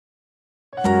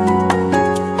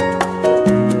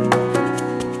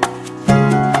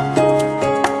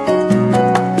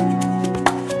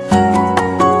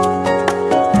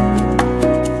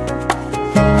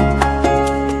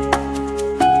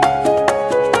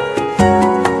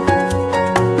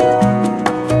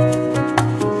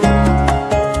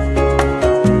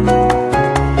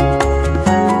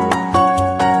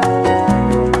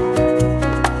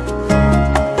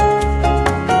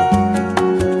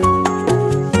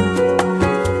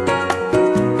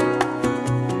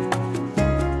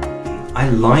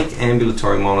like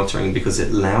ambulatory monitoring because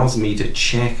it allows me to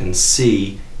check and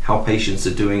see how patients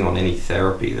are doing on any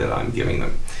therapy that I'm giving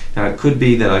them. Now, it could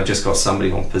be that I've just got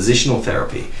somebody on positional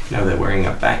therapy. You know, they're wearing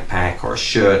a backpack or a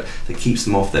shirt that keeps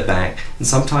them off their back, and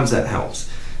sometimes that helps.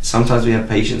 Sometimes we have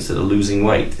patients that are losing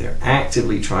weight. They're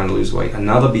actively trying to lose weight.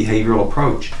 Another behavioral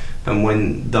approach. And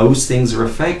when those things are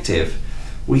effective,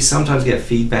 we sometimes get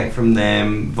feedback from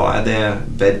them via their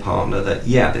bed partner that,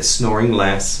 yeah, they're snoring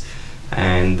less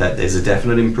and that there's a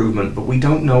definite improvement, but we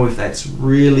don't know if that's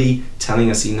really telling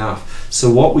us enough.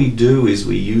 So what we do is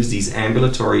we use these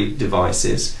ambulatory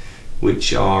devices,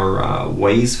 which are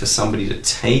ways for somebody to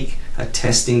take a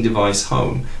testing device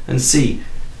home and see,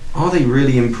 are they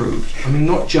really improved? I mean,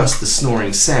 not just the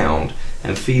snoring sound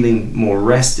and feeling more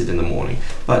rested in the morning,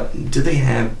 but do they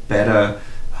have better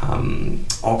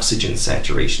oxygen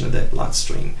saturation of their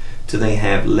bloodstream? Do they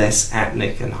have less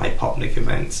apneic and hypopneic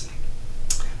events?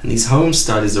 And these home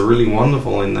studies are really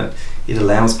wonderful in that it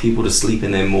allows people to sleep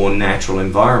in their more natural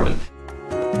environment.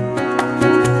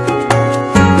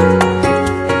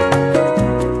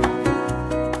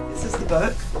 This is the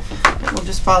book that we'll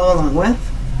just follow along with.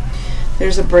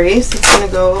 There's a brace that's going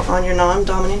to go on your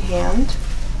non-dominant hand.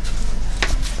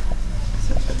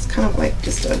 So it's kind of like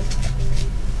just a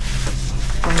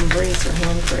arm brace or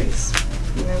hand brace.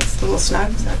 And then it's a little snug.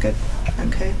 Is that good?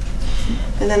 Okay.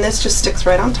 And then this just sticks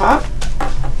right on top.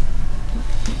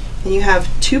 And you have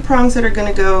two prongs that are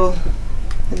going to go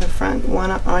in the front,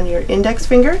 one on your index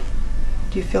finger.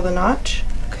 Do you feel the notch?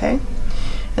 Okay.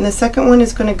 And the second one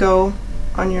is going to go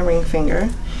on your ring finger.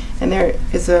 And there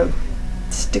is a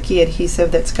sticky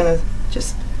adhesive that's going to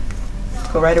just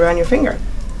go right around your finger.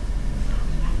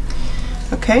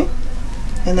 Okay.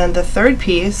 And then the third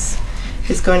piece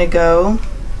is going to go,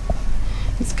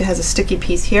 it has a sticky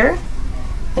piece here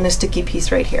and a sticky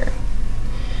piece right here.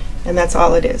 And that's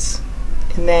all it is.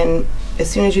 And then as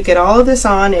soon as you get all of this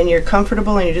on and you're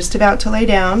comfortable and you're just about to lay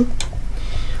down,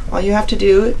 all you have to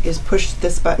do is push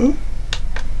this button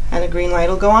and a green light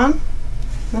will go on.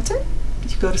 That's it.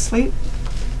 You go to sleep.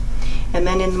 And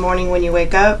then in the morning when you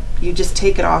wake up, you just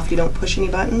take it off. You don't push any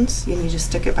buttons and you just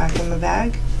stick it back in the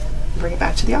bag and bring it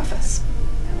back to the office.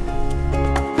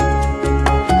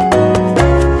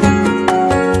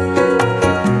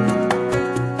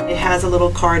 It has a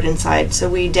little card inside, so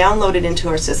we download it into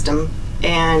our system,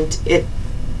 and it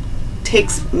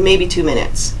takes maybe 2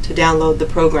 minutes to download the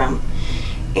program.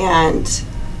 And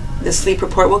the sleep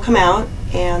report will come out,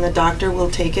 and the doctor will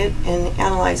take it and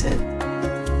analyze it.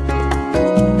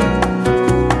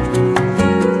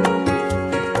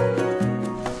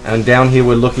 And down here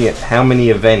we're looking at how many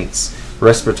events,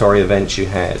 respiratory events you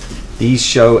had. These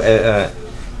show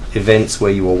events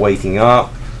where you were waking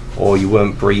up or you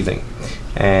weren't breathing.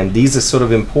 And these are sort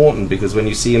of important because when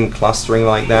you see them clustering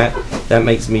like that, that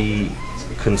makes me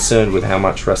concerned with how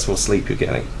much restful sleep you're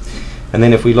getting. And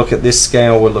then if we look at this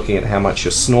scale, we're looking at how much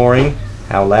you're snoring,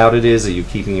 how loud it is, are you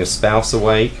keeping your spouse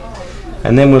awake?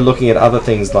 And then we're looking at other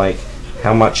things like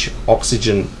how much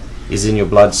oxygen is in your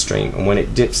bloodstream. And when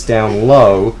it dips down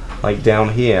low, like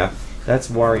down here, that's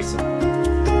worrisome.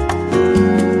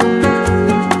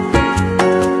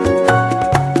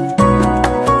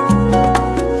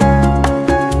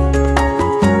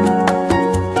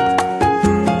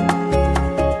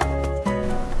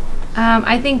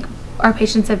 I think our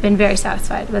patients have been very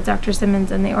satisfied with Dr.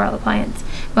 Simmons and the oral appliance.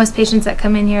 Most patients that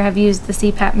come in here have used the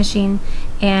CPAP machine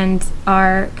and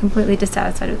are completely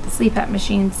dissatisfied with the CPAP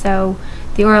machine, so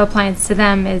the oral appliance to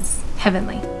them is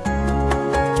heavenly.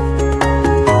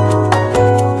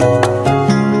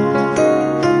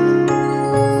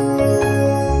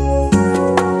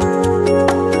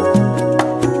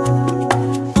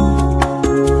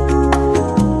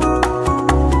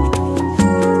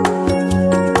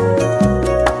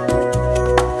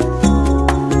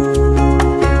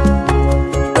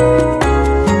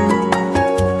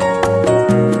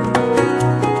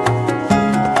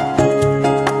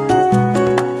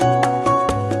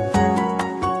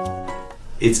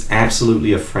 It's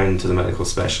absolutely a friend to the medical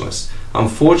specialist.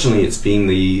 Unfortunately, it's been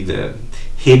the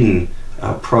hidden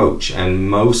approach, and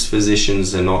most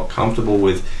physicians are not comfortable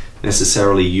with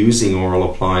necessarily using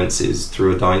oral appliances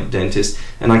through a dentist,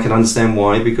 and I can understand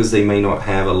why, because they may not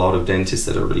have a lot of dentists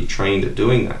that are really trained at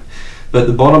doing that. But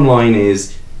the bottom line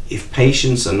is, if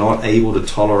patients are not able to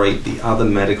tolerate the other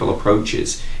medical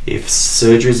approaches, if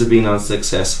surgeries have been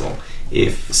unsuccessful,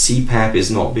 if CPAP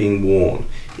is not being worn,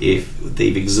 if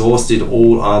they've exhausted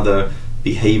all other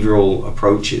behavioral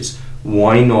approaches,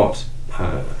 why not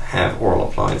have oral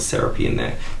appliance therapy in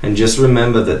there. And just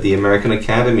remember that the American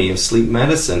Academy of Sleep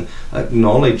Medicine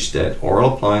acknowledged that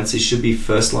oral appliances should be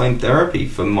first-line therapy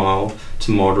for mild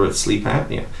to moderate sleep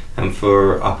apnea and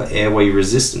for upper airway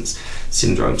resistance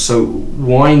syndrome. So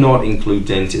why not include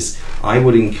dentists? I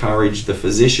would encourage the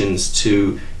physicians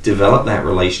to develop that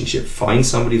relationship. Find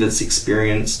somebody that's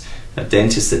experienced, a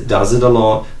dentist that does it a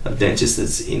lot, a dentist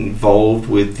that's involved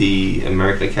with the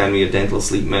American Academy of Dental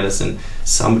Sleep Medicine,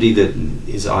 somebody that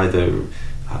is either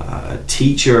a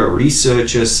teacher, a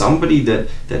researcher, somebody that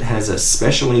has a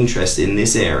special interest in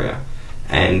this area,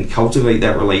 and cultivate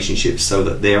that relationship so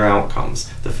that their outcomes,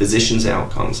 the physician's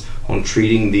outcomes on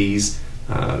treating these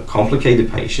complicated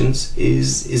patients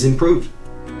is improved.